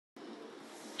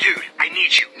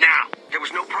need you, now. There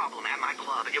was no problem at my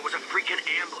club. It was a freaking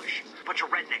ambush. A bunch of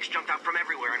rednecks jumped out from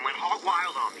everywhere and went hog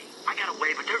wild on me. I got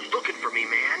away, but they're looking for me,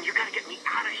 man. You gotta get me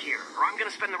out of here, or I'm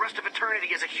gonna spend the rest of eternity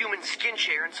as a human skin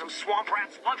chair in some swamp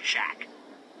rat's love shack.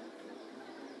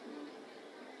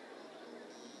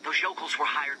 Those yokels were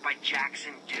hired by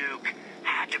Jackson Duke.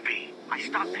 Had to be. I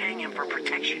stopped paying him for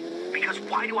protection. Because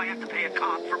why do I have to pay a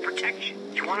cop for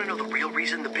protection? You want to know the real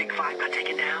reason the Big Five got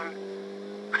taken down?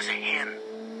 Because of him.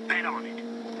 Bet on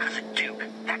it. Because of Duke.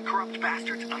 That corrupt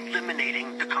bastard's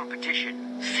eliminating the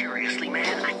competition. Seriously,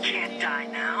 man, I can't die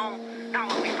now.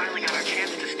 Not when we finally got our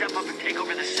chance to step up and take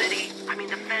over the city. I mean,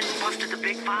 the feds busted the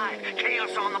Big Five.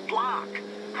 Chaos on the block.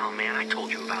 Oh, man, I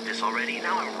told you about this already.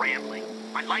 Now I'm rambling.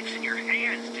 My life's in your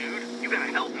hands, dude. You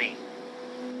gotta help me.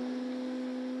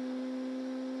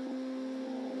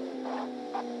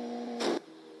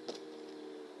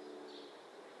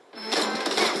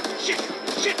 Shit.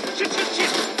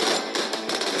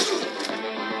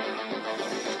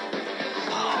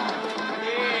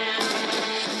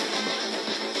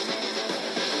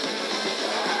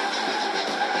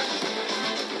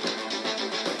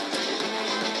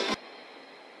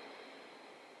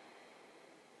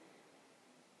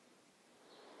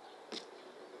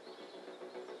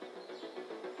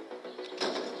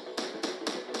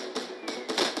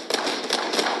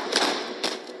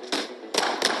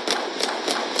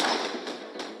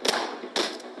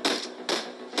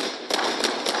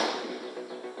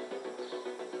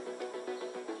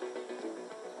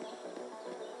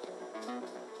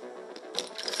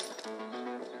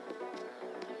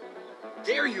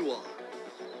 There you are.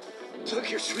 Took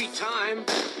your sweet time.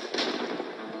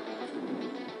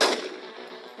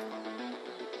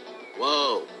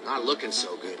 Whoa, not looking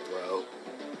so good, bro.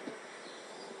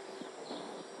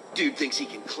 Dude thinks he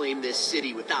can claim this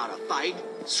city without a fight?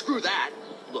 Screw that.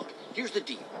 Look, here's the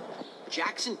deal.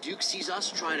 Jackson Duke sees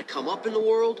us trying to come up in the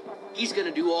world. He's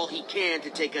gonna do all he can to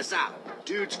take us out.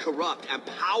 Dude's corrupt and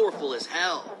powerful as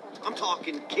hell. I'm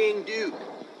talking King Duke.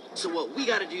 So what we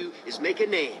gotta do is make a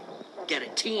name. Get a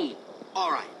team.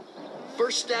 All right.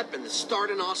 First step in the Start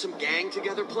an Awesome Gang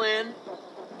Together plan,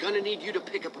 gonna need you to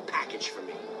pick up a package for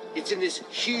me. It's in this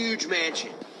huge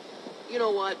mansion. You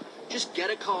know what? Just get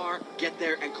a car, get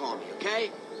there, and call me,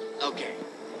 okay? Okay.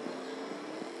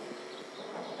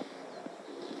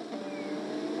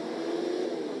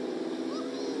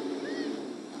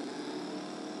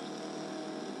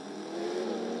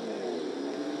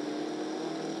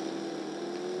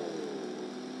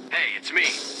 Hey, it's me.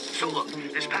 So look,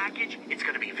 this package, it's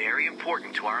gonna be very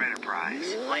important to our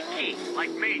enterprise. Like key, like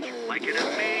major, like in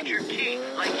a major key,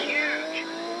 like huge.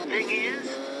 Thing is,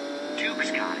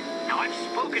 Duke's got it. Now I've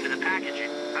spoken to the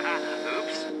packaging.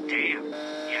 Oops, damn.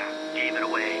 Yeah, gave it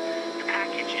away. The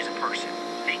package is a person.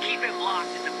 They keep him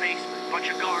locked in the basement, bunch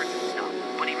of guards and stuff.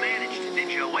 But he managed to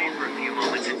ninja away for a few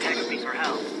moments and text me for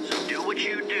help. So do what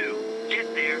you do.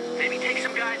 Get there, maybe take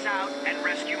some guys out, and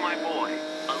rescue my boy.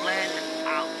 Alen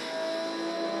out.